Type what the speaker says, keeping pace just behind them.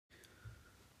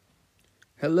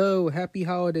Hello, happy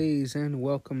holidays, and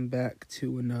welcome back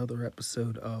to another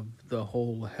episode of The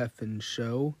Whole Heffin'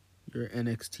 Show, your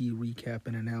NXT recap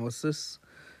and analysis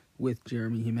with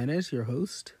Jeremy Jimenez, your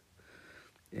host.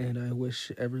 And I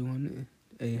wish everyone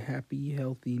a happy,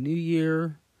 healthy new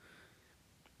year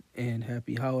and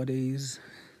happy holidays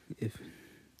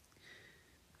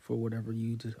for whatever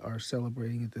you are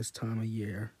celebrating at this time of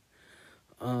year.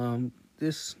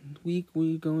 This week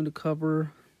we're going to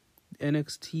cover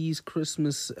NXT's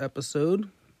Christmas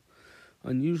episode,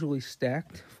 unusually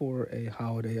stacked for a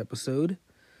holiday episode.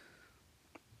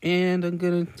 And I'm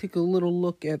going to take a little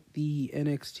look at the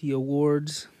NXT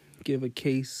awards, give a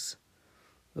case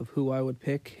of who I would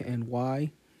pick and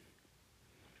why.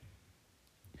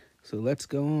 So let's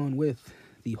go on with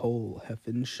the whole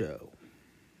heffin' show.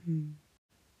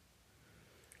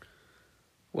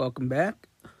 Welcome back.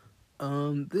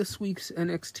 This week's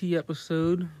NXT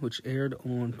episode, which aired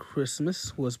on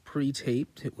Christmas, was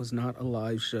pre-taped. It was not a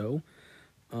live show.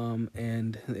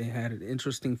 And they had an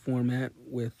interesting format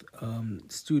with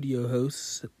studio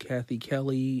hosts Kathy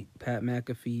Kelly, Pat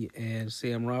McAfee, and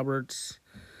Sam Roberts.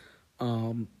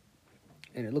 And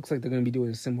it looks like they're going to be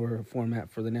doing a similar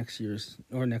format for the next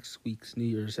week's New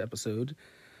Year's episode.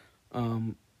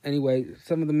 Anyway,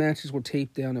 some of the matches were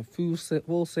taped down at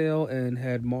Full Sail and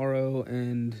had Mauro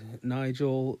and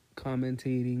Nigel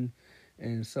commentating,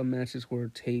 and some matches were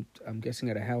taped, I'm guessing,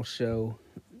 at a house show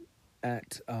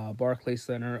at Barclays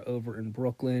Center over in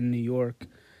Brooklyn, New York,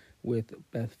 with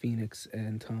Beth Phoenix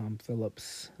and Tom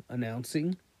Phillips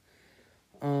announcing.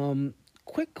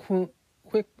 Quick point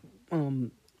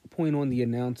on the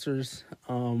announcers.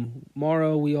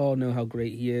 Mauro, we all know how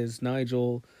great he is.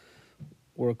 Nigel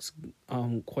works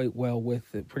quite well with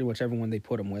pretty much everyone they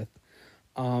put him with.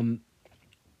 And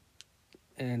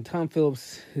Tom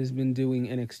Phillips has been doing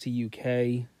NXT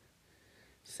UK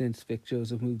since Vic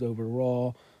Joseph moved over to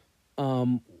Raw.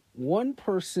 One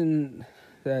person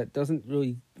that doesn't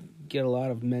really get a lot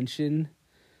of mention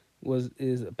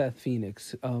is Beth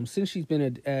Phoenix. Since she's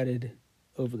been added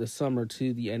over the summer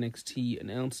to the NXT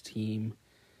announce team,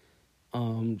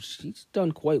 she's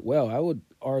done quite well. I would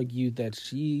argue that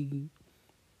she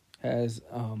has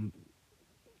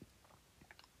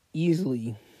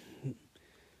easily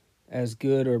as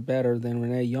good or better than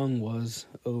Renee Young was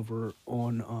over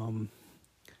on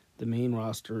the main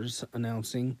rosters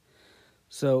announcing.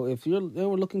 So if they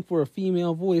were looking for a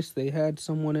female voice, they had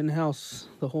someone in-house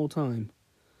the whole time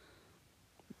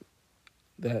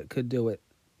that could do it.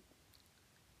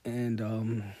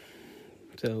 And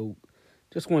so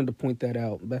just wanted to point that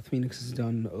out. Beth Phoenix has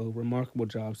done a remarkable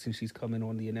job since she's come in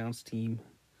on the announce team.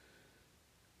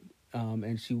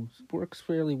 And she works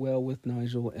fairly well with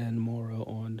Nigel and Mauro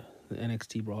on the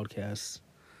NXT broadcasts.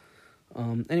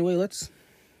 Anyway, let's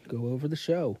go over the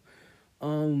show.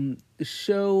 The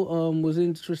show was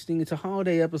interesting. It's a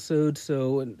holiday episode,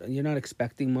 so you're not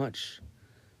expecting much.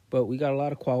 But we got a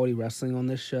lot of quality wrestling on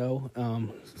this show.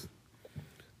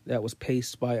 That was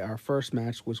paced by our first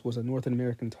match, which was a North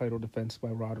American title defense by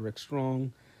Roderick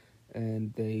Strong.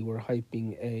 And they were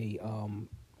hyping a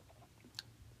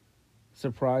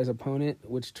surprise opponent,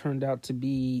 which turned out to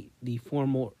be the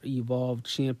former Evolve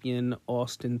champion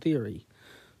Austin Theory,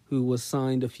 who was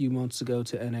signed a few months ago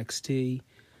to NXT.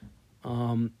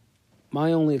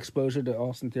 My only exposure to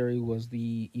Austin Theory was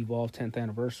the Evolve 10th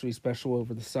anniversary special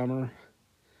over the summer.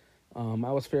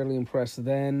 I was fairly impressed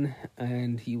then,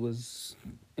 and he was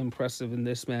impressive in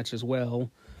this match as well.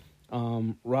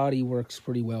 Roddy works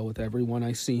pretty well with everyone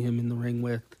I see him in the ring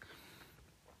with,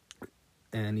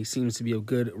 and he seems to be a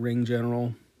good ring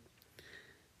general.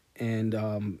 And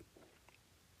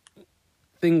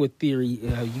thing with Theory,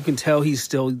 you can tell he's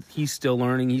still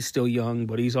learning. He's still young,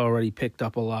 but he's already picked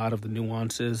up a lot of the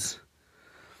nuances.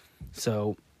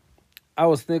 So I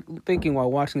was thinking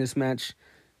while watching this match,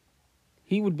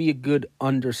 he would be a good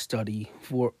understudy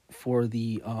for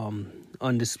the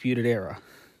Undisputed Era,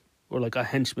 or like a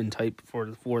henchman type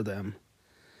for them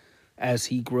as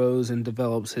he grows and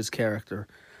develops his character.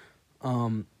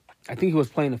 I think he was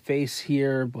playing a face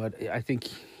here, but I think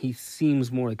he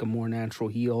seems more like a more natural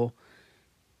heel.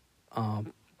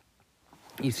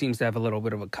 He seems to have a little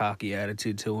bit of a cocky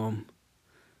attitude to him,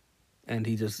 and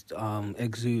he just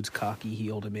exudes cocky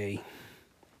heel to me.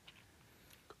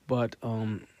 But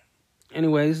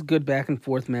anyways, good back and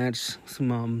forth match,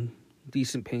 some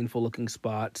decent painful looking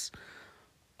spots.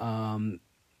 He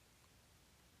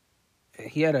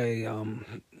had a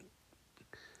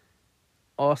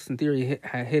Austin Theory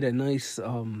hit a nice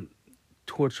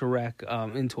torture rack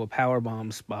into a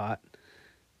powerbomb spot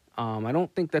I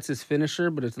don't think that's his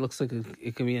finisher, but it looks like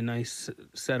it can be a nice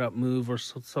setup move or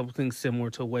something similar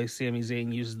to the way Sami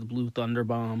Zayn uses the Blue Thunder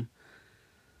Bomb.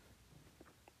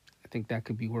 I think that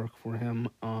could be work for him.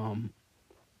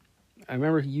 I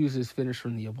remember he used his finisher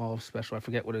in the Evolve special. I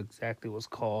forget what exactly it was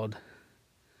called.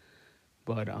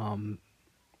 But I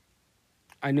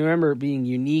remember it being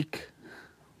unique,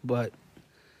 but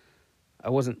I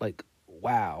wasn't like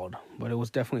wowed. But it was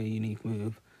definitely a unique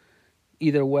move.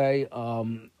 Either way,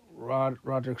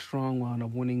 Roderick Strong wound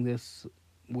up winning this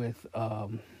with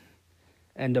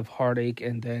End of Heartache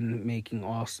and then making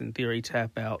Austin Theory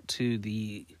tap out to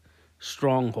the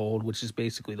Stronghold, which is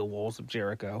basically the Walls of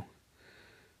Jericho.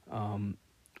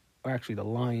 Or actually the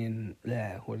Lion,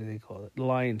 what do they call it? The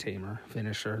Lion Tamer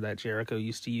finisher that Jericho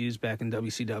used to use back in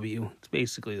WCW. It's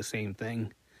basically the same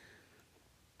thing.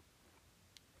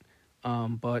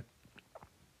 But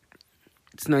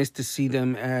it's nice to see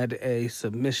them add a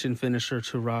submission finisher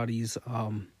to Roddy's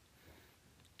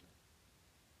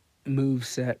move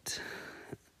set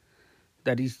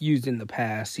that he's used in the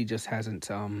past. He just hasn't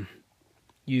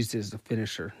used as a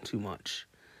finisher too much.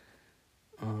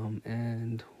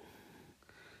 And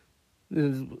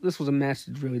this was a match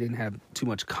that really didn't have too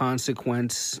much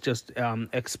consequence, just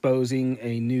exposing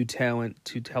a new talent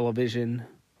to television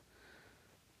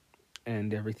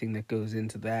and everything that goes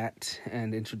into that,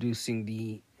 and introducing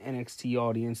the NXT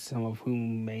audience, some of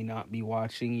whom may not be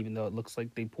watching, even though it looks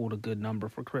like they pulled a good number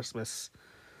for Christmas.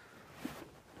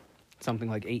 Something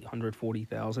like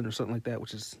 840,000 or something like that,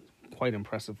 which is quite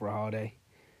impressive for a holiday.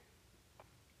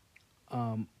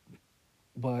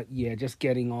 But yeah, just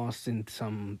getting Austin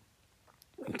some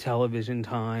television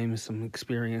time, some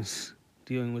experience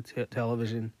dealing with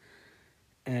television,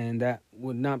 and that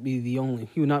would not be the only.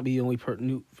 He would not be the only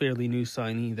fairly new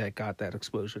signee that got that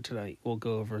exposure tonight. We'll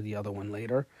go over the other one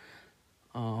later.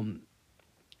 And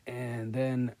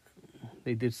then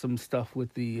they did some stuff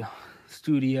with the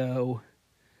studio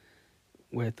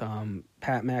with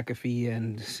Pat McAfee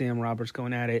and Sam Roberts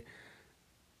going at it.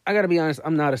 I gotta be honest,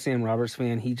 I'm not a Sam Roberts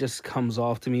fan. He just comes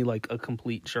off to me like a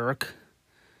complete jerk.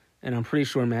 And I'm pretty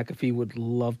sure McAfee would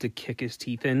love to kick his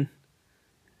teeth in.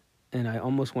 And I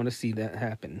almost want to see that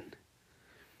happen.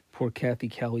 Poor Kathy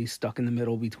Kelly stuck in the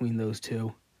middle between those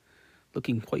two.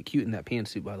 Looking quite cute in that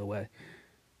pantsuit, by the way.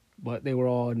 But they were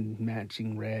all in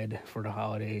matching red for the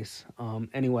holidays.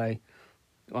 Anyway,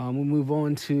 we'll move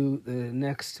on to the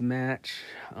next match.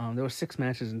 There were 6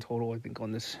 matches in total, I think,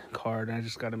 on this card. And I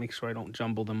just got to make sure I don't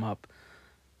jumble them up.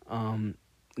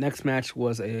 Next match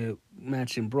was a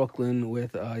match in Brooklyn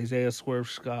with Isaiah Swerve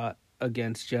Scott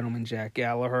against Gentleman Jack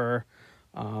Gallagher.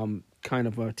 Kind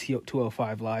of a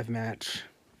 205 Live match.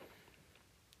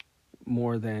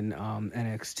 More than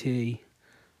NXT.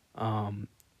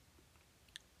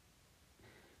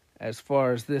 As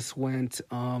far as this went,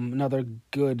 another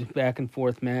good back and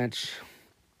forth match.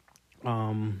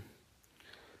 Gallagher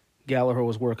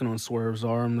was working on Swerve's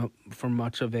arm for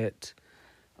much of it.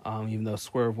 Even though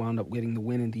Swerve wound up getting the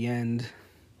win in the end.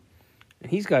 And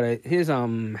he's got his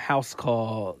house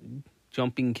call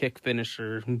jumping kick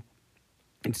finisher.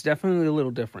 It's definitely a little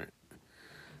different.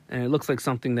 And it looks like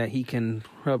something that he can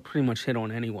pretty much hit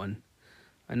on anyone.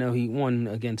 I know he won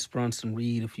against Bronson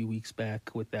Reed a few weeks back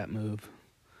with that move.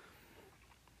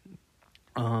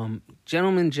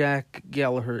 Gentleman Jack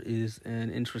Gallagher is an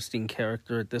interesting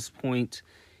character at this point.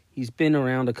 He's been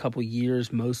around a couple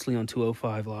years, mostly on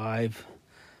 205 Live.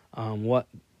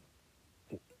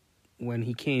 When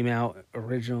he came out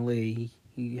originally,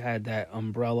 he had that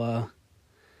umbrella,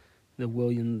 the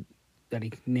William that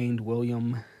he named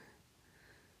William,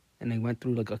 and they went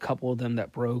through like a couple of them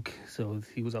that broke. So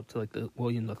he was up to like the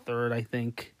William III, I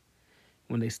think,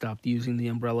 when they stopped using the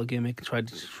umbrella gimmick, tried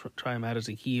to try him out as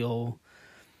a heel,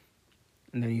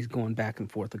 and then he's going back and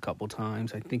forth a couple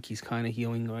times. I think he's kind of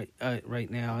healing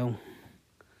right now.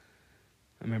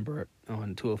 I remember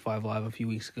on 205 Live a few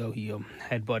weeks ago, he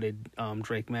headbutted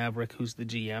Drake Maverick, who's the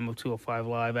GM of 205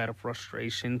 Live, out of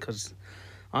frustration, because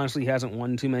honestly he hasn't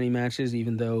won too many matches,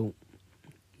 even though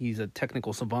he's a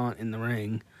technical savant in the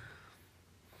ring.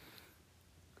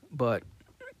 But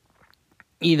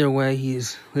either way,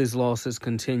 his losses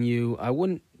continue. I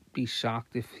wouldn't be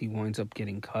shocked if he winds up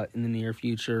getting cut in the near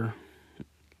future,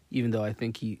 even though I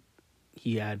think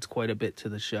he adds quite a bit to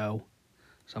the show.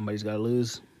 Somebody's got to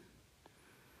lose.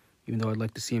 Even though I'd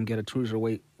like to see him get a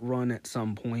cruiserweight run at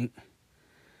some point.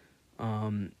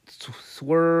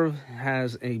 Swerve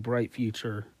has a bright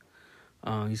future.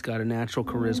 He's got a natural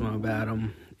charisma about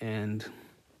him, and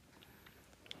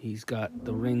he's got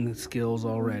the ring skills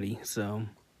already. So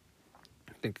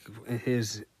I think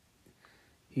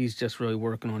he's just really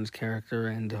working on his character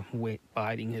and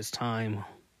biding his time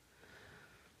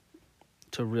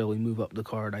to really move up the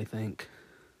card, I think.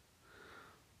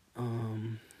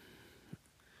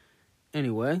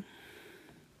 Anyway,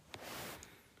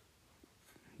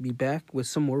 be back with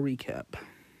some more recap.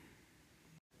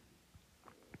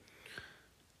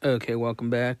 Okay, welcome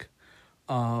back.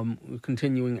 We're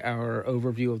continuing our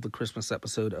overview of the Christmas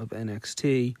episode of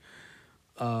NXT.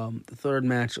 The third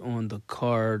match on the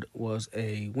card was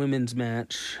a women's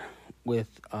match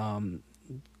with Candice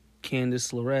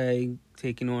LeRae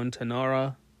taking on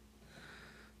Tanara.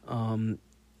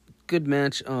 Good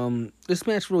match. This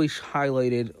match really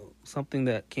highlighted something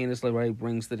that Candice LeRae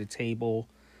brings to the table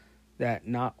that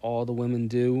not all the women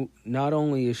do. Not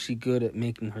only is she good at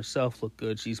making herself look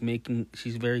good, she's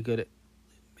very good at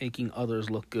making others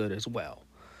look good as well.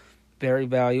 Very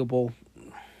valuable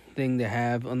thing to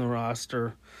have on the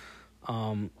roster.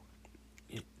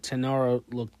 Tanara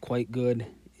looked quite good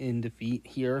in defeat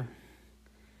here,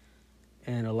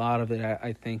 and a lot of it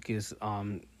I think is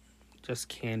just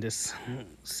Candice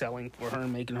selling for her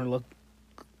and making her look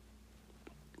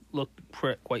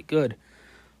quite good.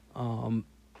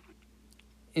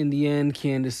 In the end,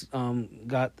 Candice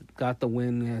got the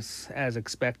win as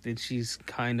expected. She's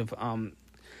kind of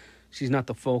she's not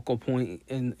the focal point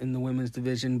in the women's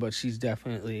division, but she's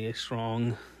definitely a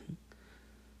strong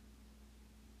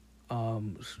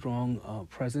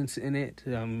presence in it.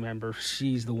 Remember,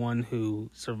 she's the one who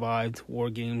survived War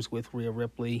Games with Rhea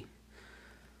Ripley.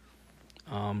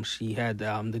 She had the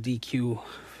DQ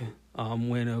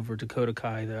win over Dakota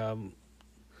Kai the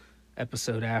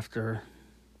episode after,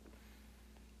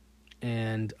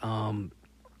 and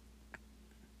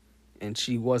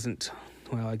she wasn't.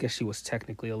 Well, I guess she was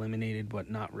technically eliminated, but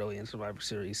not really in Survivor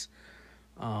Series.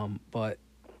 But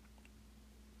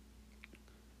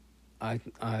I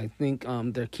think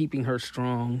they're keeping her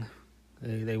strong.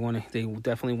 They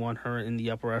definitely want her in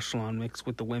the upper echelon mix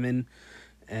with the women,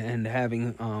 and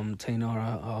having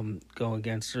Tanara go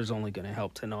against her is only going to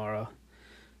help Tanara.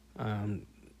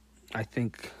 I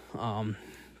think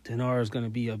Tanara is going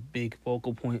to be a big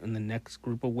focal point in the next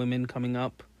group of women coming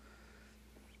up.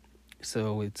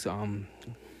 So it's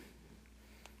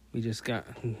we just got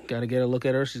to get a look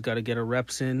at her. She's got to get her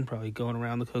reps in, probably going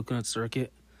around the coconut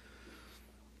circuit.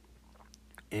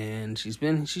 And she's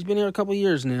been here a couple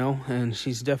years now, and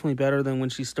she's definitely better than when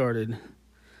she started.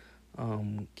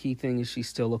 Key thing is she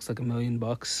still looks like $1 million.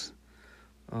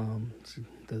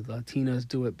 The Latinas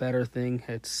do it better thing.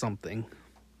 It's something.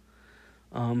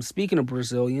 Speaking of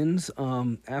Brazilians,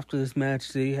 after this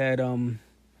match they had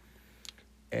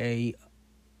a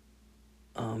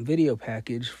video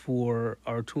package for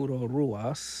Arturo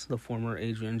Ruas, the former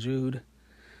Adrian Jude,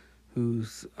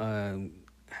 who's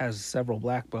has several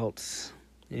black belts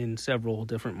in several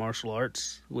different martial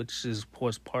arts, which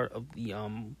was part of the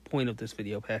point of this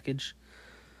video package.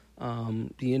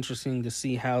 Be interesting to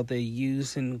see how they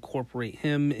use and incorporate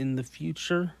him in the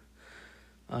future.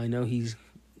 I know he's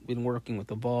been working with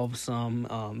Evolve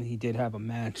some. He did have a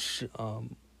match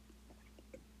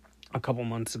a couple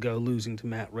months ago, losing to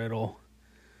Matt Riddle.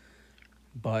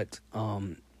 But,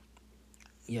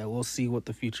 yeah, we'll see what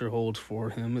the future holds for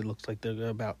him. It looks like they're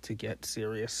about to get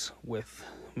serious with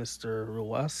Mr.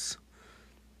 Ruas.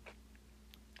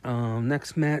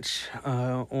 Next match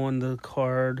on the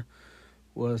card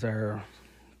was our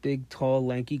big, tall,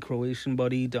 lanky Croatian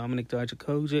buddy, Dominik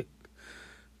Dijakovic,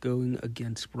 going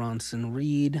against Bronson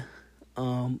Reed.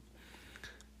 Good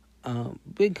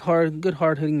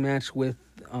hard-hitting match with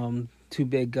two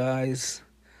big guys.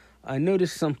 I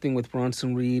noticed something with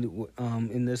Bronson Reed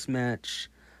in this match.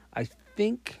 I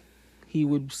think he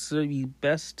would be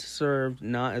best served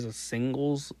not as a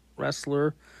singles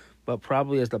wrestler, but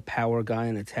probably as the power guy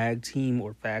in a tag team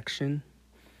or faction.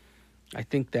 I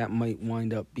think that might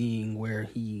wind up being where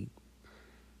he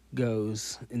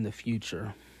goes in the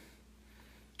future.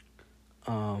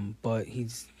 But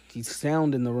he's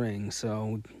sound in the ring,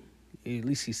 so at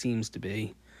least he seems to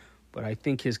be. But I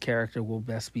think his character will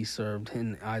best be served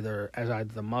in either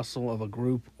the muscle of a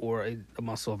group or the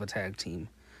muscle of a tag team.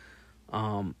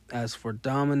 As for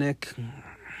Dominik,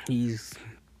 he's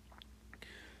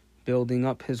building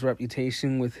up his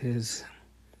reputation with his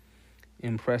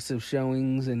impressive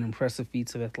showings and impressive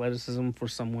feats of athleticism for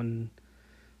someone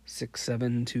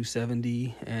 6'7",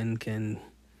 270, and can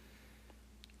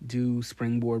do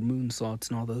springboard moonsaults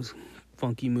and all those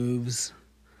funky moves.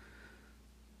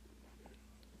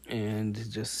 And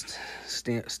just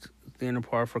stand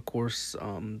apart for course,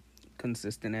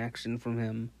 consistent action from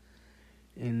him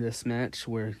in this match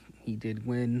where he did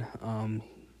win.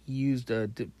 He used a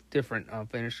different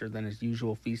finisher than his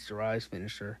usual Feast Your Eyes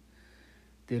finisher.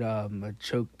 Did a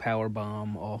choke power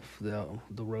bomb off the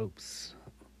ropes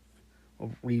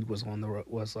Reed was in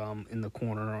the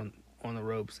corner on the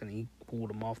ropes, and he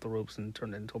pulled him off the ropes and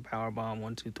turned it into a power bomb,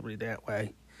 1, 2, 3 that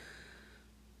way.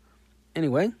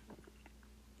 Anyway,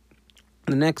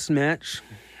 the next match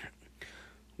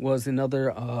was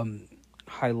another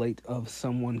highlight of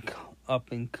someone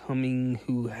up and coming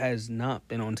who has not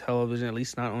been on television, at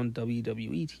least not on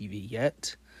WWE TV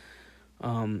yet.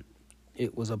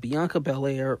 It was a Bianca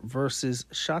Belair versus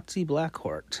Shotzi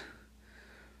Blackheart.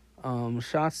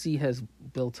 Shotzi has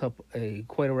built up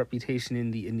quite a reputation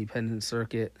in the independent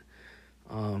circuit.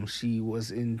 She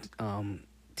was in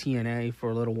TNA for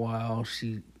a little while.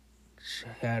 She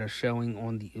had a showing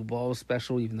on the Evolve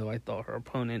special, even though I thought her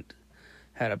opponent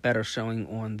had a better showing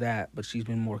on that, but she's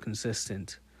been more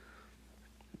consistent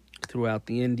throughout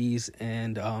the indies,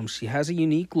 and she has a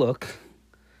unique look.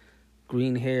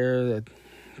 Green hair, that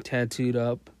tattooed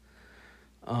up,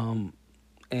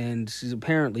 and she's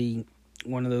apparently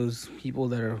one of those people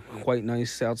that are quite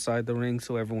nice outside the ring,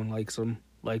 so everyone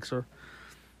likes her.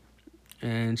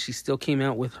 And she still came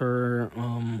out with her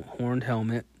horned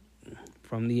helmet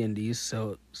from the indies,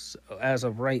 so as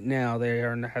of right now,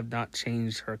 have not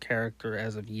changed her character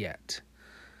as of yet,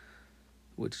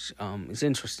 which is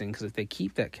interesting, because if they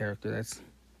keep that character,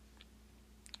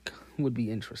 would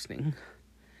be interesting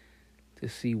to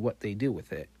see what they do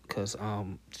with it, because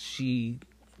she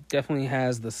definitely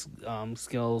has the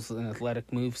skills and athletic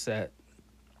moveset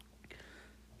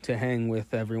to hang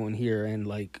with everyone here, and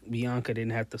like Bianca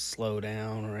didn't have to slow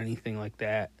down or anything like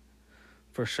that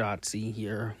for Shotzi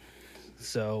here,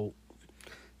 so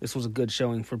this was a good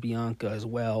showing for Bianca as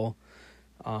well.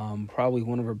 Probably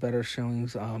one of her better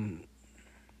showings.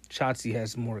 Shotzi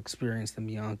has more experience than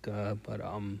Bianca, but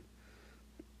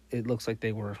it looks like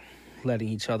they were letting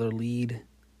each other lead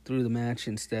through the match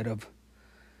instead of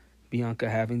Bianca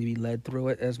having to be led through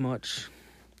it as much.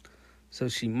 So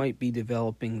she might be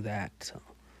developing that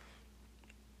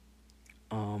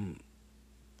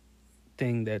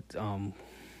thing that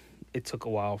it took a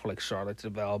while for like Charlotte to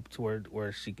develop, to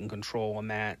where she can control a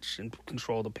match and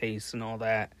control the pace and all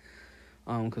that.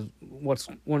 Because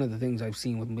one of the things I've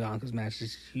seen with Bianca's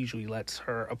matches, she usually lets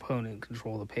her opponent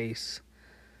control the pace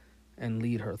and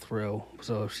lead her through.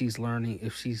 So if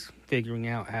she's figuring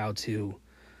out how to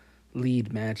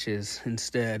lead matches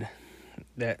instead,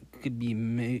 that could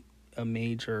be a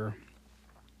major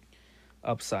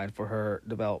upside for her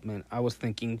development. I was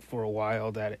thinking for a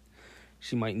while that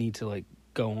she might need to like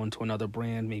go on to another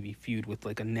brand, maybe feud with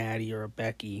like a Natty or a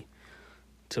Becky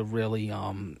to really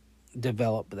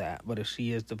develop that. But if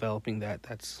she is developing that,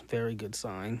 that's a very good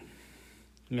sign.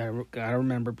 You gotta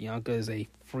remember, Bianca is a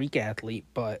freak athlete,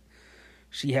 but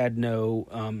she had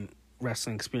no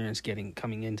wrestling experience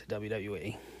coming into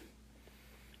WWE.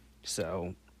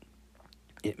 So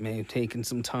it may have taken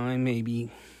some time. Maybe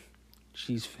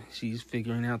she's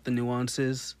figuring out the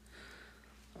nuances.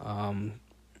 Because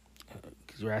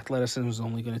your athleticism is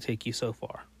only going to take you so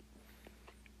far.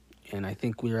 And I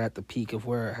think we're at the peak of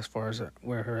as far as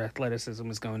where her athleticism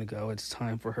is going to go. It's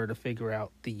time for her to figure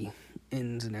out the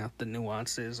ins and outs, the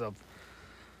nuances of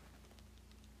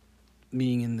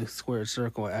being in the squared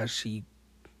circle as she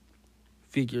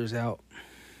figures out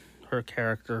her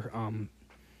character. I'm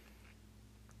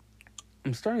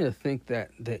starting to think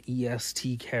that the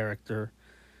EST character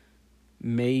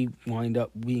may wind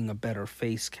up being a better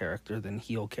face character than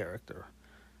heel character.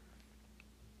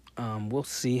 We'll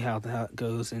see how that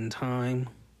goes in time.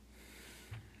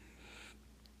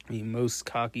 I mean, most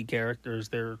cocky characters,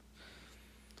 or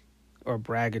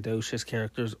braggadocious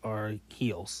characters, are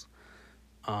heels.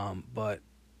 But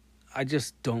I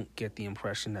just don't get the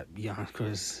impression that Bianca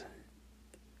is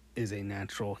a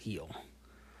natural heel.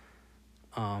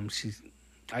 I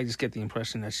just get the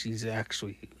impression that she's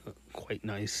actually quite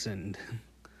nice and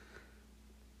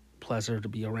pleasant to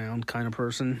be around kind of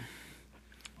person.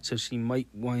 So she might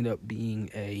wind up being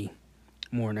a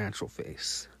more natural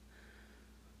face.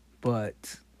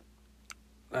 But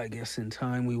I guess in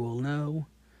time we will know.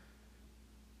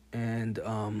 And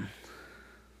I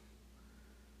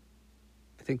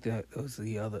think that those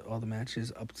are all the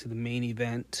matches up to the main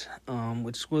event,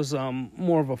 which was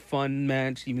more of a fun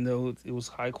match, even though it was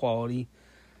high quality.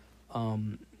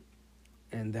 And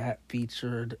that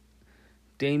featured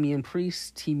Damian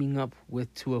Priest teaming up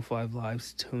with 205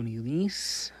 Live's Tony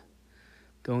Nese,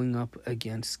 going up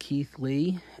against Keith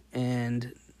Lee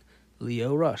and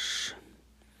Lio Rush.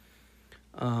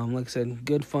 Like I said,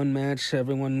 good fun match.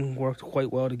 Everyone worked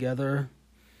quite well together.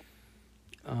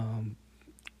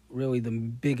 Really the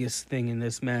biggest thing in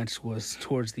this match was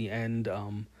towards the end.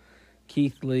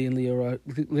 Keith Lee and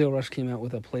Lio Rush came out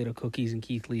with a plate of cookies, and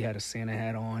Keith Lee had a Santa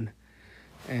hat on.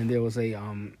 And there was a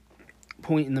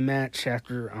point in the match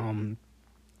after I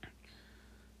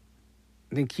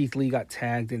think Keith Lee got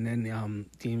tagged, and then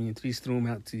Damian Priest threw him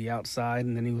out to the outside,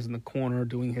 and then he was in the corner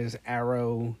doing his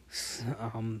arrow, his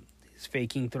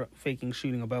faking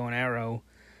shooting a bow and arrow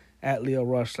at Lio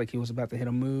Rush like he was about to hit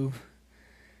a move.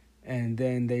 And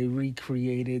then they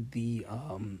recreated the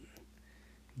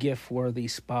GIF-worthy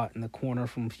spot in the corner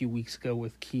from a few weeks ago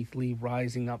with Keith Lee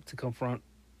rising up to confront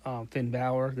Finn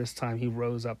Balor. This time he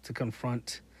rose up to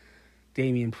confront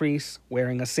Damian Priest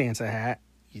wearing a Santa hat.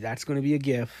 That's going to be a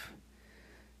GIF,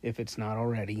 if it's not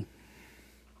already.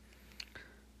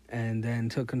 And then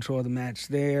took control of the match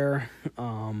there.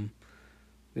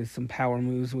 Did some power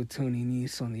moves with Tony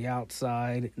Nese on the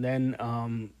outside. Then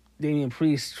Damian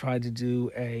Priest tried to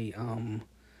do a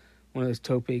one of those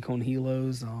tope con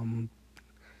hilos,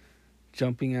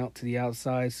 jumping out to the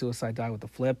outside, suicide dive with a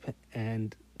flip,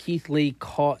 and Keith Lee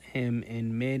caught him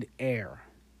in mid-air.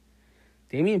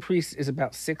 Damian Priest is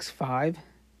about 6'5"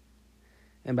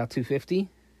 and about 250.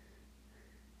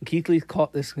 And Keith Lee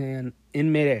caught this man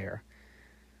in mid-air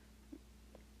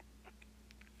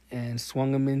and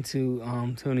swung him into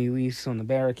Tony Nese on the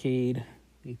barricade.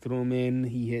 He threw him in.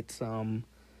 He hits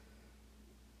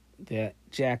that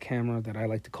jackhammer that I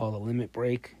like to call the limit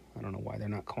break. I don't know why they're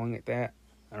not calling it that.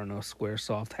 I don't know if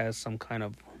Squaresoft has some kind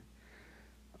of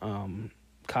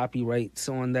copyrights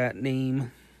on that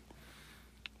name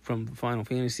from the Final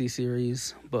Fantasy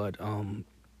series. But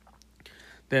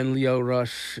then Lio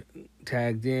Rush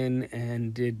tagged in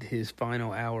and did his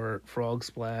final hour frog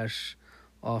splash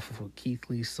off of Keith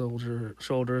Lee's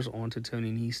shoulders onto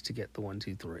Tony Nese to get the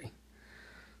 1-2-3.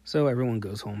 So everyone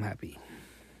goes home happy.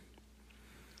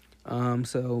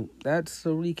 So that's a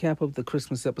recap of the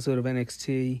Christmas episode of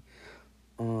NXT.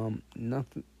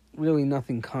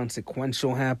 Nothing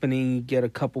consequential happening. You get a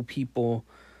couple people,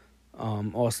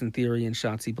 Austin Theory and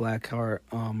Shotzi Blackheart,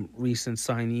 recent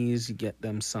signees. You get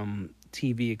them some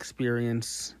TV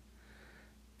experience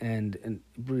and an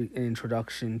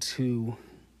introduction to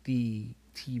the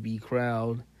TV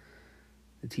crowd,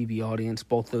 the TV audience.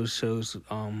 Both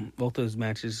those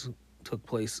matches took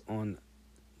place on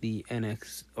the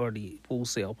NXT or the Full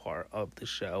Sail part of the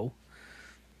show.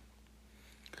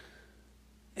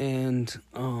 And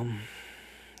so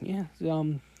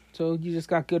you just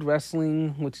got good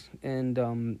wrestling, weren't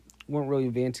really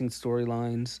advancing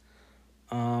storylines.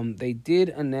 They did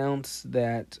announce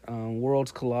that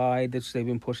Worlds Collide, which they've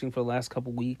been pushing for the last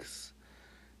couple weeks.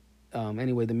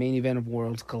 Anyway, the main event of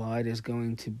Worlds Collide is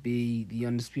going to be the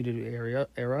Undisputed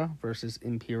Era versus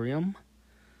Imperium.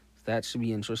 That should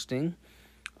be interesting.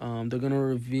 They're going to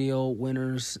reveal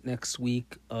winners next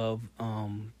week of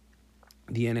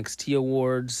the NXT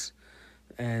Awards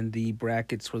and the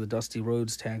brackets for the Dusty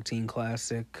Rhodes Tag Team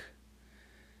Classic.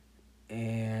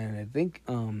 And I think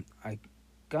I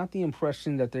got the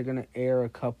impression that they're going to air a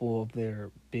couple of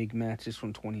their big matches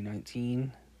from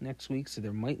 2019 next week, so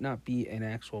there might not be an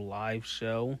actual live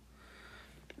show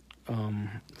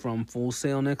from Full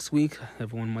Sail next week.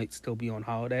 Everyone might still be on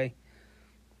holiday,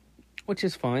 which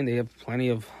is fine. They have plenty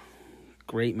of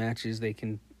great matches they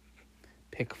can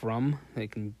pick from. They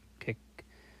can pick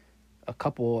a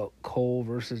couple of Cole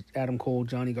versus Adam Cole,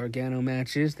 Johnny Gargano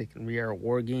matches. They can re-air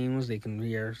War Games. They can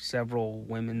re-air several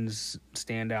women's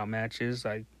standout matches.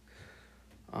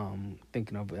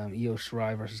 Thinking of Io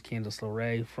Shirai versus Candice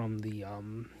LeRae from the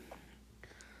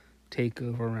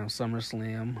takeover around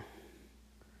SummerSlam.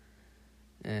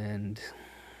 And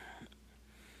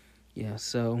yeah,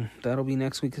 so that'll be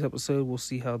next week's episode. We'll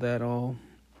see how that all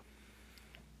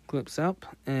clips up.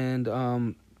 And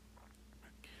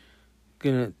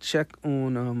gonna check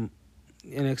on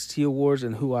NXT Awards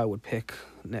and who I would pick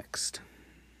next.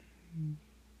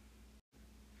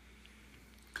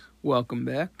 Welcome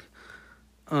back.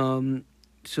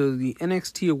 So the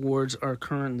NXT Awards are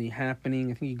currently happening.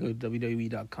 I think you go to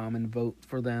WWE.com and vote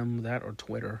for them, that or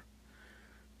Twitter,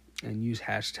 and use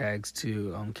hashtags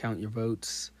to count your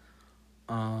votes.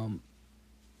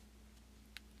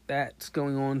 That's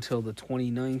going on till the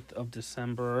 29th of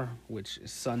December, which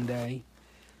is Sunday.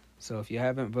 So if you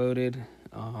haven't voted,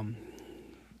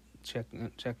 check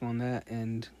on that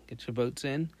and get your votes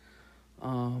in.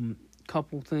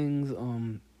 Couple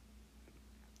things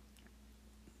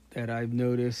that I've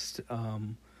noticed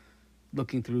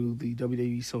looking through the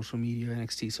WWE social media,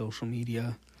 NXT social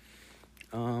media.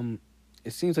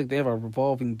 It seems like they have a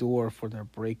revolving door for their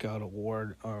Breakout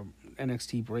Award,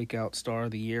 NXT Breakout Star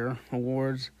of the Year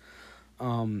Awards.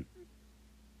 So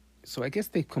I guess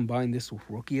they've combined this with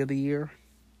Rookie of the Year.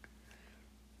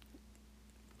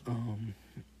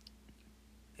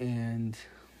 And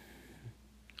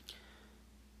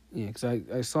Yeah, because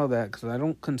I saw that because I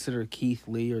don't consider Keith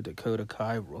Lee or Dakota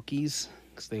Kai rookies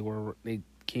because they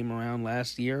came around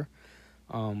last year.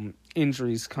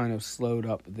 Injuries kind of slowed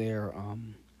up their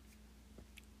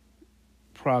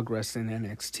progress in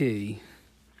NXT,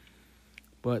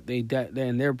 but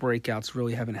then their breakouts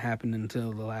really haven't happened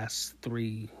until the last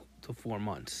 3 to 4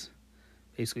 months,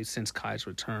 basically since Kai's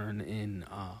return in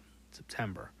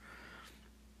September.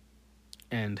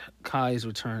 And Kai's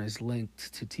return is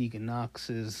linked to Tegan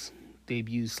Nox's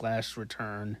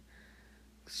debut/return.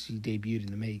 She debuted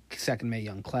in the second Mae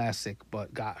Young Classic,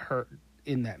 but got hurt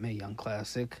in that Mae Young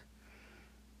Classic.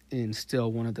 And still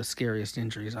one of the scariest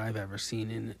injuries I've ever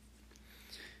seen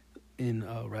in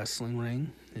a wrestling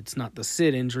ring. It's not the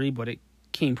Sid injury, but it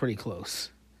came pretty close.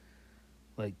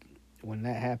 Like, when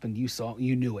that happened, you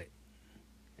knew it.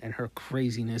 And her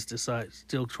craziness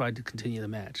still tried to continue the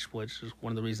match, which is one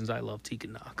of the reasons I love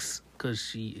Tegan Nox, because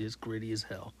she is gritty as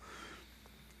hell.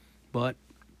 But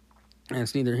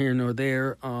that's neither here nor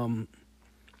there. And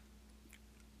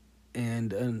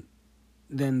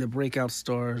then the breakout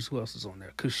stars, who else is on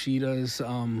there? Kushida's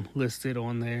listed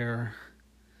on there.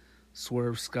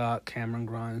 Swerve Scott, Cameron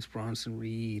Grimes, Bronson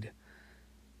Reed.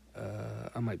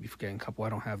 I might be forgetting a couple. I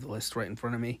don't have the list right in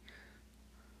front of me.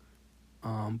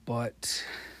 But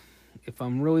if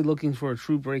I'm really looking for a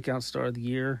true breakout star of the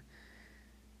year,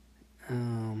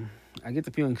 I get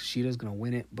the feeling Kushida's going to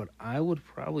win it, but I would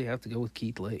probably have to go with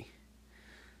Keith Lee.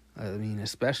 I mean,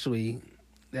 especially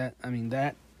that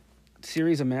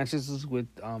series of matches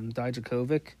with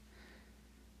Dijakovic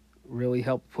really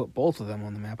helped put both of them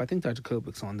on the map. I think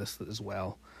Dijakovic's on this as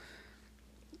well.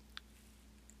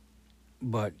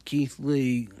 But Keith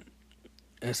Lee,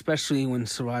 especially when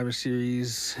Survivor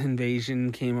Series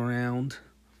Invasion came around,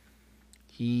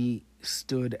 he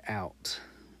stood out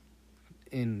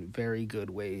in very good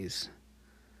ways.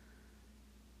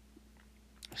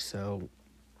 So,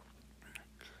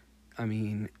 I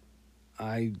mean,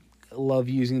 I love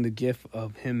using the gif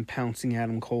of him pouncing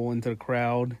Adam Cole into the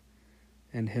crowd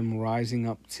and him rising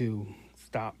up to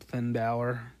stop Finn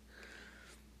Balor.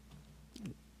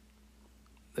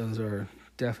 Those are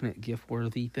definite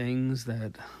gif-worthy things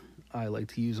that I like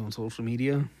to use on social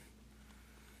media.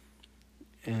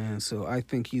 And so I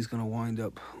think he's going to wind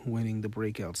up winning the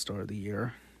Breakout Star of the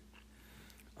Year.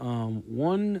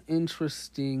 One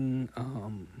interesting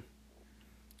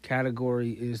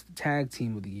category is the Tag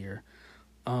Team of the Year.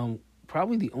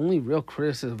 Probably the only real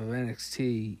criticism of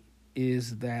NXT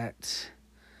is that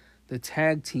the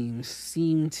tag teams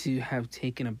seem to have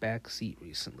taken a back seat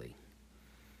recently.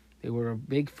 They were a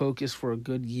big focus for a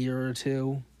good year or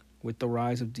two with the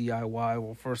rise of DIY.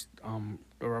 Well, first,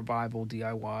 the revival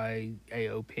DIY,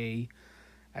 AOP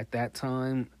at that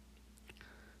time.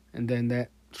 And then that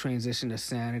transitioned to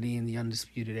Sanity in the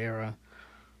Undisputed Era.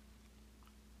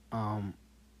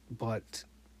 But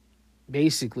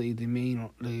basically, the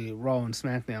Raw and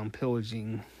SmackDown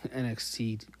pillaging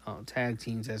NXT tag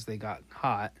teams as they got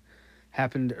hot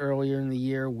happened earlier in the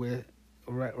year with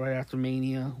right after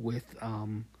Mania with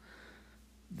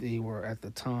they were at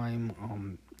the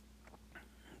time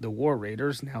the War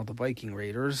Raiders, now the Viking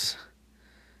Raiders,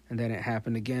 and then it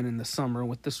happened again in the summer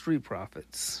with the Street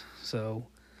Profits. So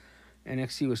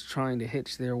NXT was trying to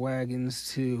hitch their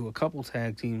wagons to a couple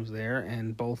tag teams there,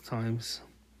 and both times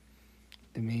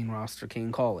the main roster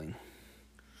came calling,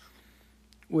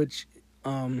 which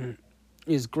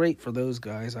is great for those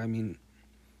guys. I mean,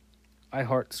 I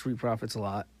heart Street Profits a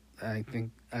lot. I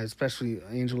think, especially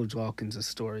Angelo Dawkins'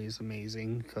 story is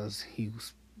amazing because he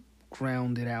was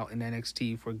grounded out in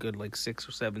NXT for a good 6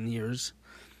 or 7 years.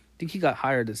 I think he got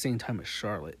hired at the same time as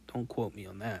Charlotte. Don't quote me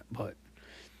on that, but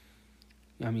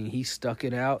I mean, he stuck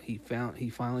it out. He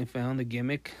finally found the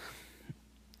gimmick,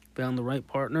 found the right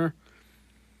partner,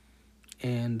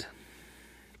 and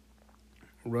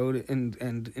rode it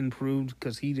and improved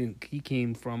because he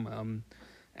came from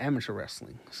amateur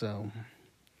wrestling, so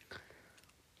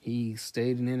he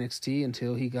stayed in NXT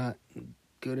until he got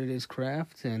good at his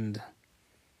craft and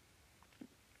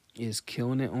is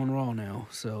killing it on Raw now.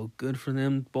 So good for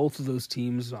them. Both of those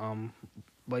teams,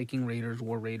 Viking Raiders,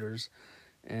 War Raiders,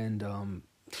 and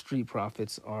Street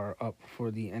Profits are up for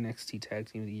the NXT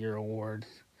Tag Team of the Year award.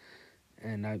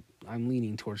 And I'm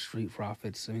leaning towards Street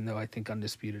Profits, even though I think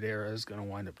Undisputed Era is going to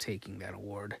wind up taking that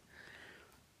award.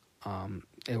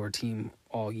 They were a team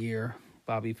all year.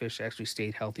 Bobby Fish actually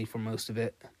stayed healthy for most of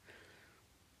it.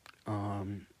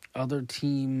 Other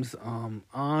teams,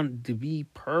 to be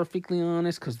perfectly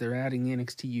honest, because they're adding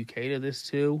NXT UK to this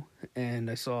too, and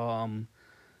I saw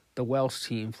the Welsh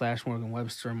team, Flash Morgan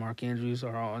Webster and Mark Andrews,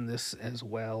 are on this as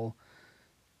well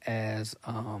as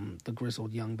the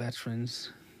Grizzled Young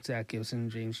Veterans. Zach Gibson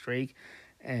and James Drake.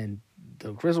 And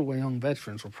the Grizzled Young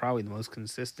Veterans were probably the most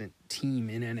consistent team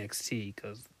in NXT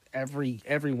because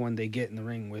everyone they get in the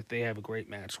ring with, they have a great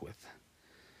match with.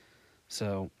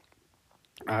 So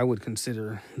I would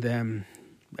consider them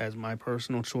as my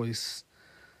personal choice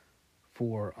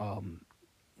for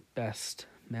best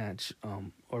match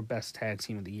or best tag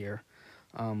team of the year.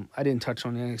 I didn't touch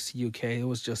on NXT UK. It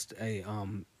was just a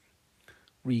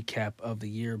recap of the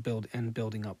year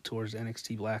building up towards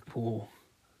NXT Blackpool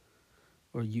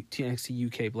or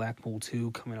NXT UK Blackpool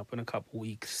 2 coming up in a couple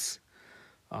weeks.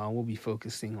 We'll be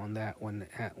focusing on that when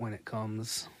it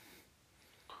comes.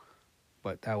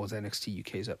 But that was NXT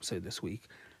UK's episode this week.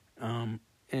 And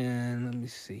let me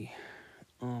see.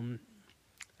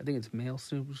 I think it's male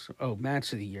super. Oh,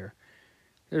 match of the year.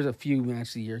 There's a few match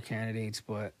of the year candidates,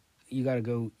 but you gotta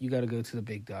go to the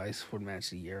big guys for match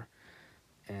of the year.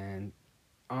 And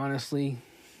honestly,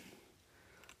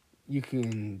 you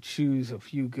can choose a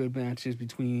few good matches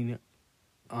between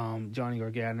Johnny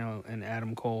Gargano and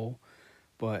Adam Cole,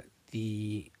 but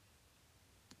the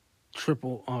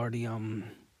triple or the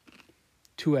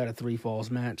 2 out of 3 falls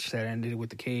match that ended with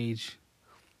the cage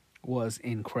was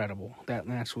incredible. That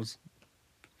match was,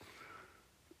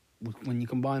 when you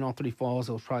combine all 3 falls,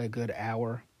 it was probably a good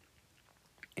hour,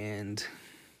 and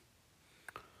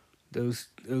those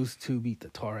two beat the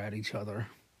tar at each other,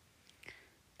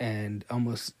 and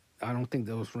almost, I don't think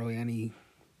there was really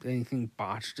anything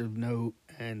botched of note,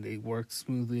 and they worked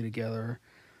smoothly together.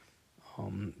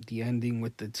 The ending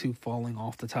with the 2 falling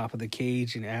off the top of the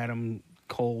cage and Adam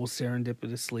Cole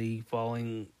serendipitously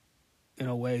falling in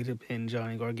a way to pin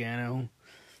Johnny Gargano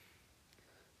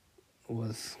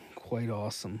was quite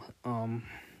awesome. I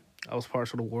was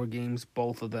partial to War Games,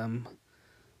 both of them,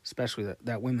 especially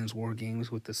that women's War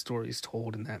Games with the stories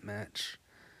told in that match.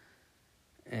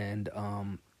 And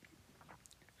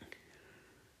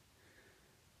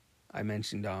I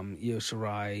mentioned Io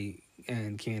Shirai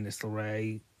and Candice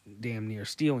LeRae damn near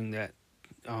stealing that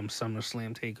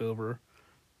SummerSlam takeover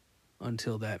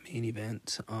until that main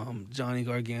event. Johnny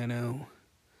Gargano,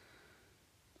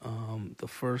 the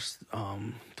first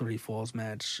 3 falls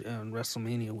match on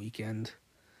WrestleMania weekend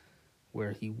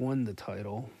where he won the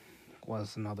title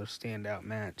was another standout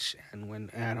match. And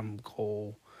when Adam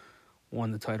Cole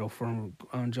won the title from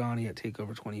Johnny at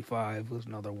TakeOver 25 was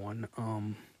another one.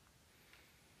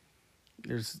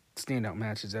 There's standout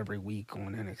matches every week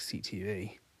on NXT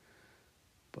TV,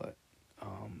 but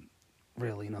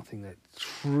really nothing that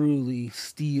truly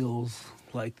steals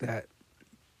like that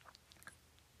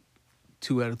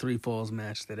 2 out of 3 falls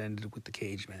match that ended with the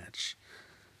cage match.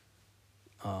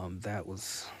 That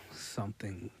was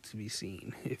something to be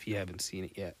seen if you haven't seen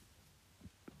it yet.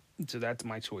 So that's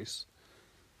my choice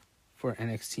for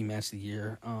NXT match of the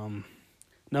year.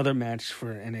 Another match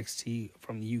for NXT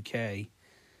from the UK.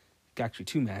 Actually,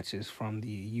 2 matches from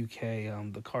the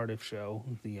UK, the Cardiff show,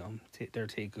 their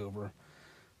takeover.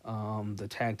 The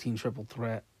tag team triple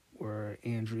threat where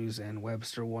Andrews and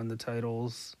Webster won the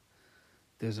titles.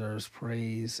 Deserves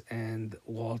praise, and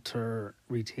Walter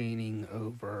retaining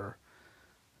over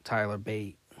Tyler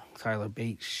Bate. Tyler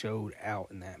Bate showed out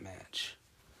in that match.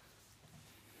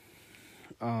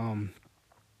 And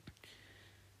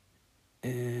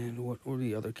what were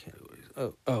the other categories?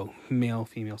 Oh, male,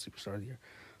 female superstar of the year.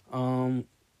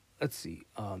 Let's see.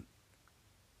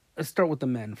 Let's start with the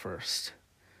men first.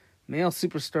 Male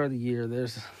superstar of the year,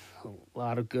 there's a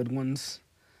lot of good ones,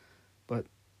 but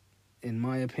in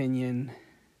my opinion,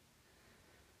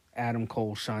 Adam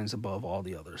Cole shines above all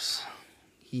the others.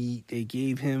 They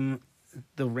gave him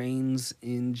the reins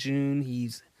in June.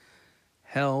 He's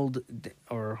held,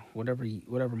 or whatever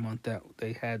month that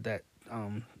they had that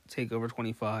TakeOver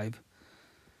 25.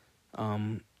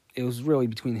 It was really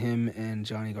between him and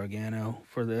Johnny Gargano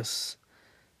for this,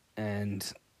 and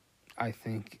I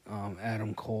think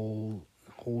Adam Cole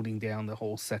holding down the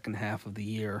whole second half of the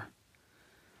year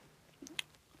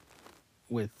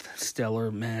with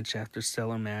stellar match after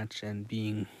stellar match and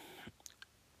being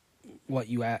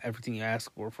everything you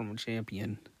ask for from a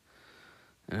champion.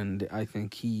 And I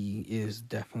think he is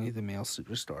definitely the male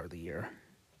superstar of the year.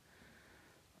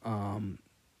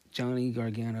 Johnny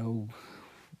Gargano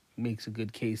makes a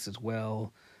good case as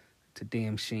well. It's a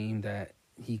damn shame that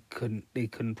they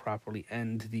couldn't properly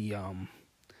end the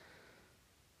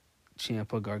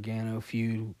Ciampa Gargano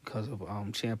feud because of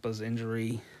Ciampa's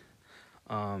injury.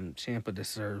 Tommaso Ciampa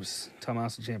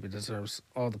deserves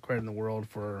all the credit in the world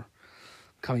for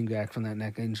coming back from that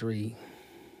neck injury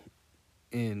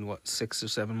in 6 or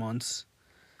 7 months.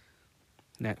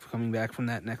 Coming back from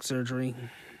that neck surgery,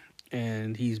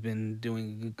 and he's been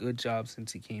doing a good job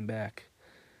since he came back,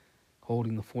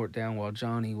 holding the fort down while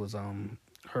Johnny was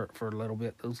hurt for a little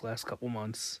bit those last couple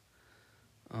months.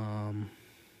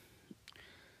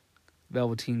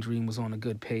 Velveteen Dream was on a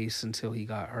good pace until he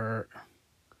got hurt.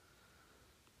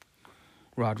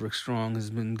 Roderick Strong has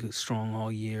been strong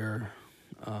all year.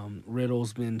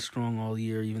 Riddle's been strong all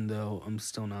year, even though I'm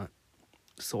still not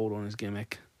sold on his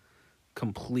gimmick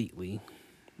completely.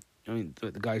 I mean,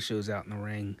 the guy shows out in the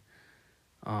ring.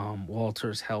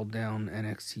 Walter's held down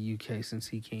NXT UK since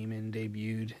he came in,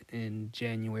 debuted in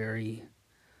January.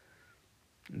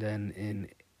 Then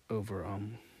over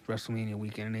WrestleMania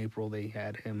weekend in April, they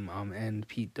had him end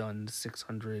Pete Dunne's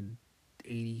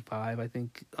 685, I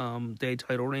think, day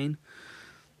title reign.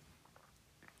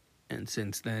 And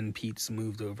since then, Pete's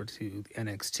moved over to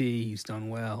NXT. He's done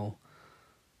well,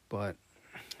 but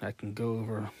I can go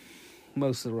over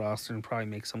most of the roster and probably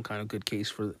make some kind of good case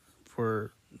for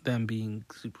them being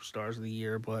superstars of the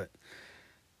year. But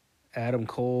Adam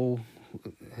Cole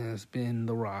has been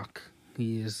the Rock.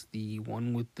 He is the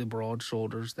one with the broad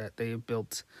shoulders that they have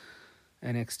built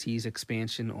NXT's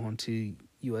expansion onto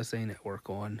USA Network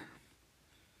on.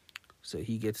 So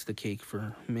he gets the cake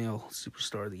for male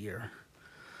superstar of the year.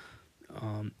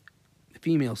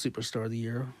 Female superstar of the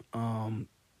year.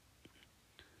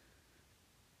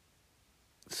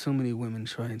 So many women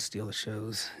try and steal the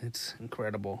shows. It's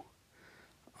incredible.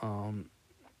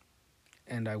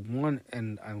 And I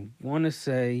want to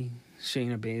say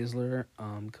Shayna Baszler,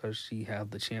 because she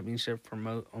had the championship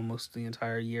for almost the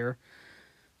entire year.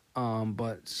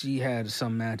 But she had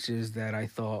some matches that I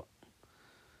thought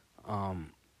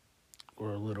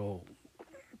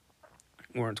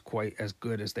weren't quite as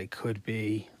good as they could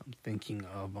be. I'm thinking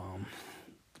of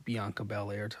the Bianca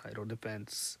Belair title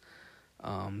defense.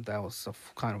 That was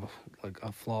kind of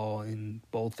a flaw in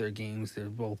both their games. They're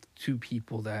both two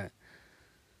people that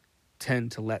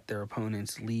tend to let their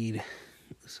opponents lead.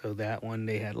 So that one,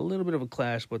 they had a little bit of a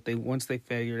clash, but once they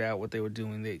figured out what they were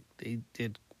doing, they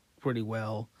did pretty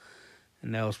well.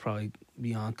 And that was probably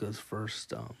Bianca's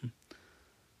first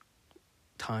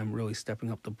time really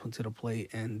stepping up to the plate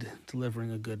and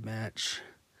delivering a good match.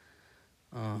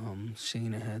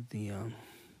 Shayna had the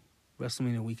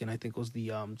WrestleMania weekend, I think, was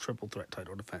the triple threat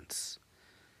title defense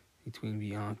between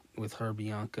Bianca,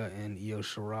 and Io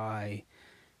Shirai,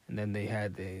 and then they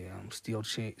had the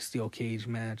steel cage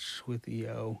match with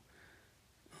Io.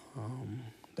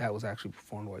 That was actually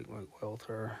performed quite well with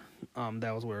her.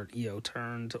 That was where Io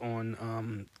turned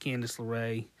on Candice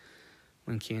LeRae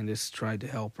when Candice tried to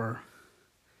help her.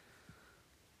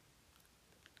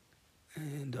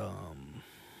 And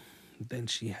then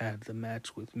she had the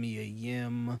match with Mia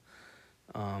Yim,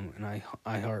 and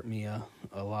I heart Mia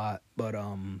a lot, but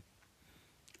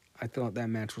I thought that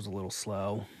match was a little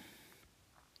slow.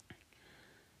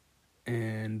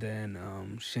 And then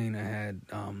Shayna had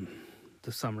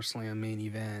the SummerSlam main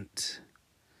event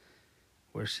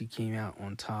where she came out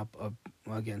on top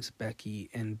against Becky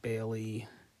and Bayley.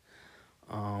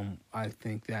 I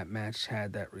think that match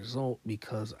had that result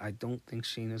because I don't think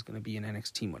Shayna's going to be in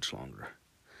NXT much longer.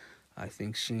 I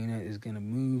think Shayna is going to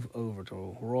move over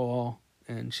to Raw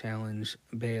and challenge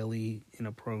Becky Lynch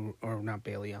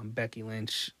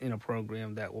in a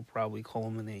program that will probably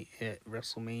culminate at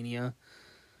WrestleMania.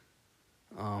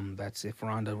 That's if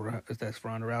Ronda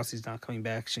Rousey's not coming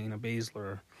back. Shayna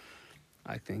Baszler,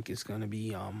 I think, is going to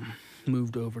be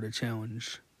moved over to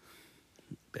challenge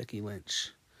Becky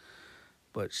Lynch.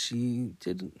 But she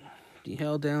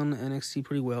held down NXT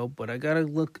pretty well. But I got to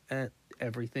look at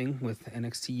everything with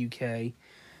NXT UK.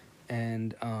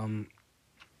 And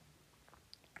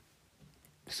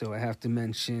so I have to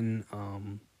mention,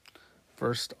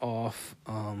 first off,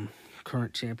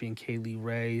 current champion Kaylee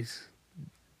Ray's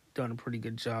done a pretty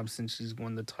good job since she's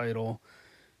won the title.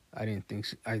 I didn't think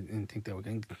they were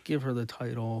going to give her the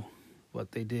title,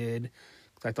 but they did.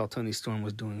 I thought Toni Storm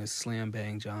was doing a slam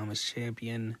bang job as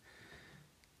champion.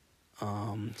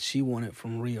 She won it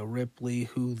from Rhea Ripley,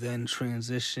 who then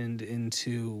transitioned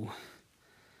into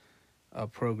a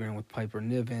program with Piper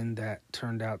Niven that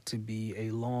turned out to be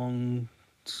a long-term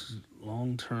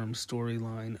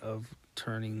storyline of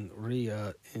turning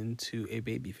Rhea into a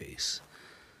babyface.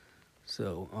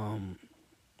 So,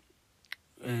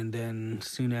 and then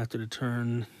soon after the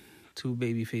turn to a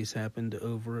babyface happened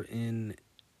over in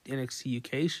NXT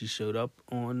UK, she showed up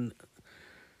on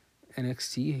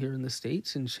NXT here in the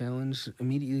States and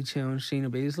immediately challenged Shayna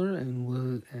Baszler,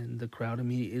 and the crowd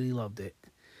immediately loved it.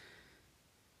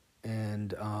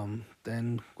 And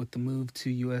then with the move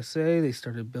to USA, they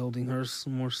started building her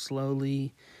more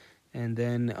slowly, and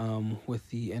then with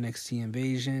the NXT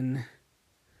invasion,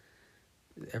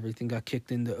 everything got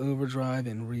kicked into overdrive,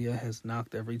 and Rhea has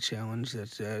knocked every challenge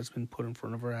that has been put in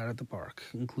front of her out of the park,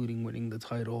 including winning the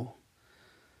title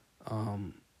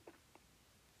on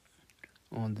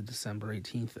the December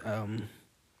 18th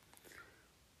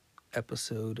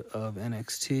episode of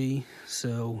NXT.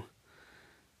 So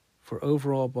for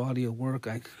overall body of work,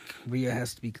 Rhea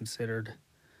has to be considered.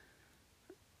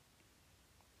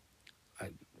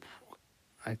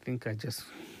 I think I just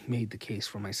made the case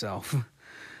for myself.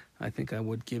 I think I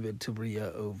would give it to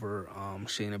Rhea over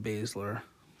Shayna Baszler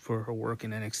for her work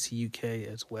in NXT UK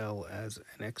as well as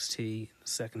NXT in the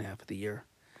second half of the year.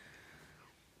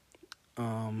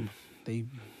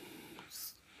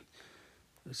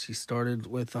 She started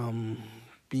with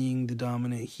being the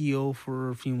dominant heel for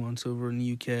a few months over in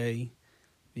the UK,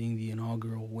 being the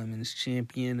inaugural women's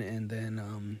champion, and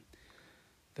then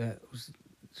that was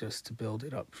just to build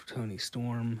it up for Toni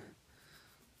Storm,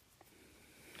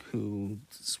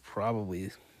 who's probably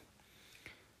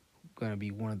going to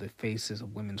be one of the faces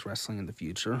of women's wrestling in the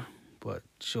future, but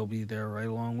she'll be there right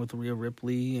along with Rhea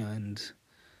Ripley and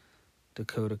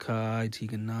Dakota Kai,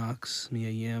 Tegan Nox, Mia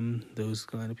Yim, those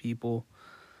kind of people.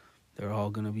 They're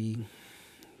all going to be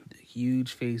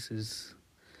huge faces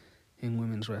in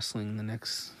women's wrestling in the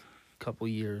next couple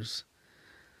years.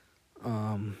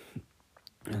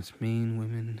 That's main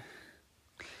women.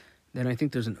 Then I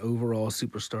think there's an overall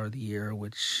superstar of the year,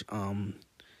 which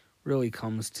really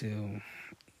comes to,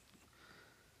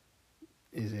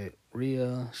 is it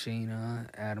Rhea, Shayna,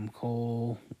 Adam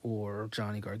Cole, or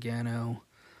Johnny Gargano?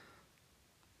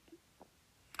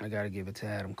 I got to give it to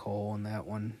Adam Cole on that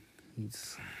one.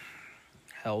 He's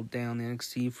held down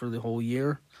NXT for the whole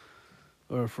year,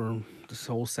 or for this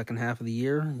whole second half of the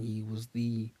year. He was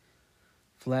the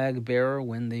flag bearer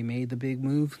when they made the big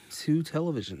move to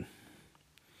television.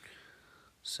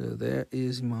 So that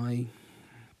is my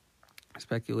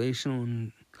speculation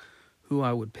on who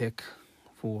I would pick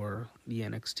for the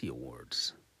NXT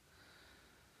awards.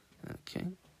 Okay,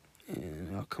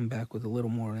 and I'll come back with a little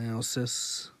more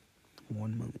analysis.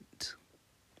 One moment.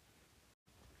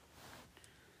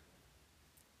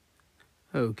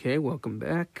 Okay, welcome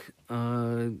back.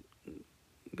 Gotta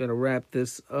wrap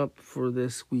this up for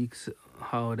this week's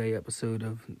holiday episode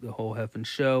of the Whole Heffin'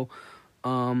 Show.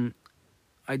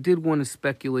 I did want to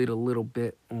speculate a little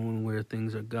bit on where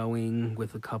things are going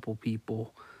with a couple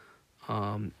people.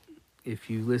 If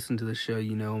you listen to the show,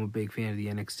 you know I'm a big fan of the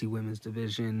NXT Women's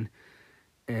Division.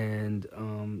 And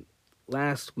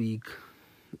last week,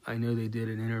 I know they did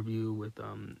an interview with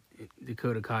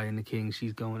Dakota Kai and the King.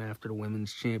 She's going after the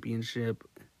Women's Championship.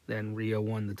 Then Rhea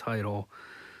won the title.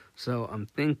 So I'm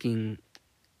thinking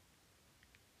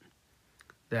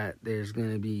that there's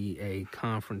going to be a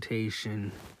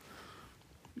confrontation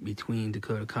between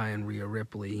Dakota Kai and Rhea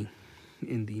Ripley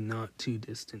in the not too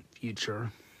distant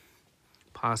future,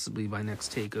 possibly by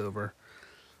next TakeOver.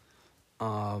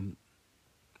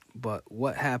 But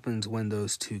what happens when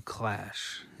those two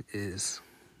clash is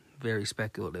very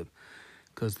speculative,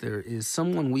 because there is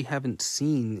someone we haven't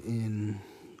seen in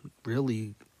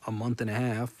really a month and a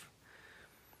half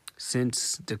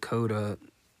since Dakota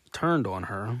turned on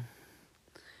her,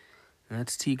 and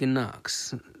that's Tegan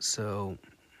Nox. So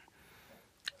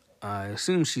I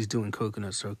assume she's doing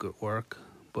coconut circuit work,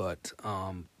 but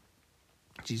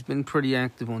she's been pretty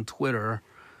active on Twitter,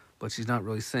 but she's not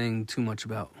really saying too much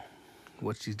about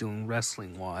what she's doing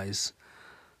wrestling-wise.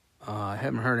 I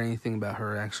haven't heard anything about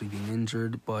her actually being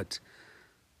injured, but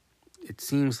it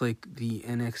seems like the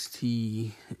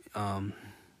NXT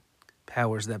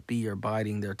powers that be are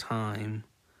biding their time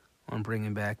on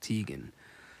bringing back Tegan.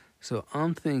 So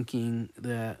I'm thinking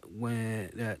that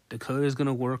Dakota's going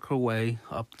to work her way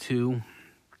up to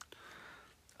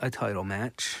a title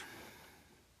match.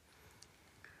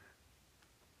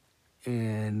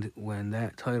 And when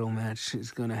that title match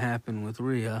is going to happen with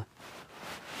Rhea,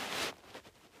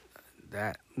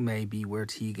 that may be where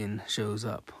Tegan shows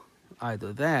up.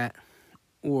 Either that,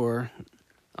 or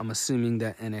I'm assuming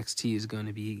that NXT is going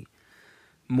to be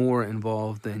more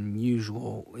involved than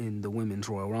usual in the Women's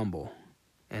Royal Rumble.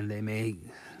 And they may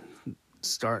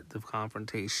start the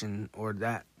confrontation or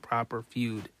that proper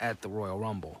feud at the Royal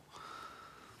Rumble.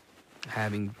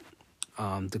 Having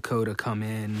Dakota come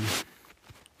in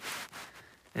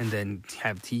and then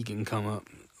have Tegan come up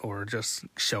or just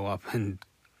show up and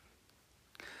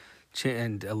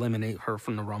eliminate her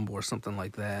from the Rumble or something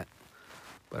like that.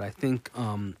 But I think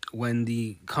when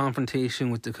the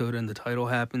confrontation with Dakota and the title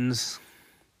happens,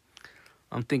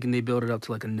 I'm thinking they build it up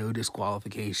to like a no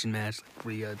disqualification match. Like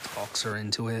Rhea talks her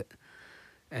into it.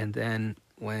 And then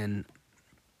when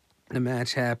the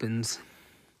match happens,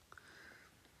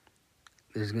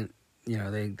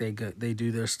 they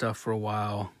do their stuff for a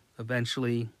while.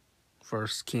 Eventually,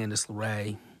 first Candice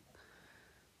LeRae,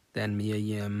 then Mia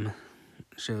Yim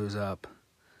shows up.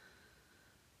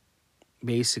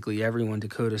 Basically, everyone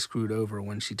Dakota screwed over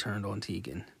when she turned on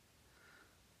Tegan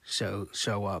show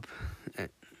up.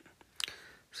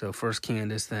 So first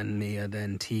Candice, then Mia,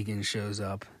 then Tegan shows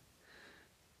up.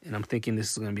 And I'm thinking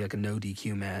this is going to be like a no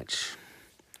DQ match.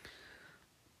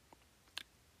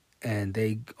 And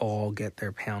they all get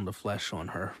their pound of flesh on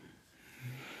her.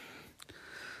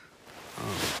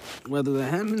 Whether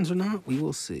that happens or not, we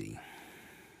will see.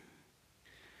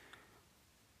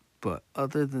 But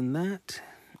other than that,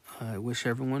 I wish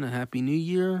everyone a happy new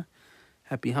year.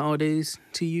 Happy holidays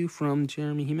to you from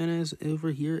Jeremy Jimenez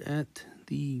over here at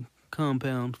the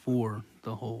compound for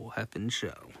the whole heffin'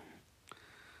 show.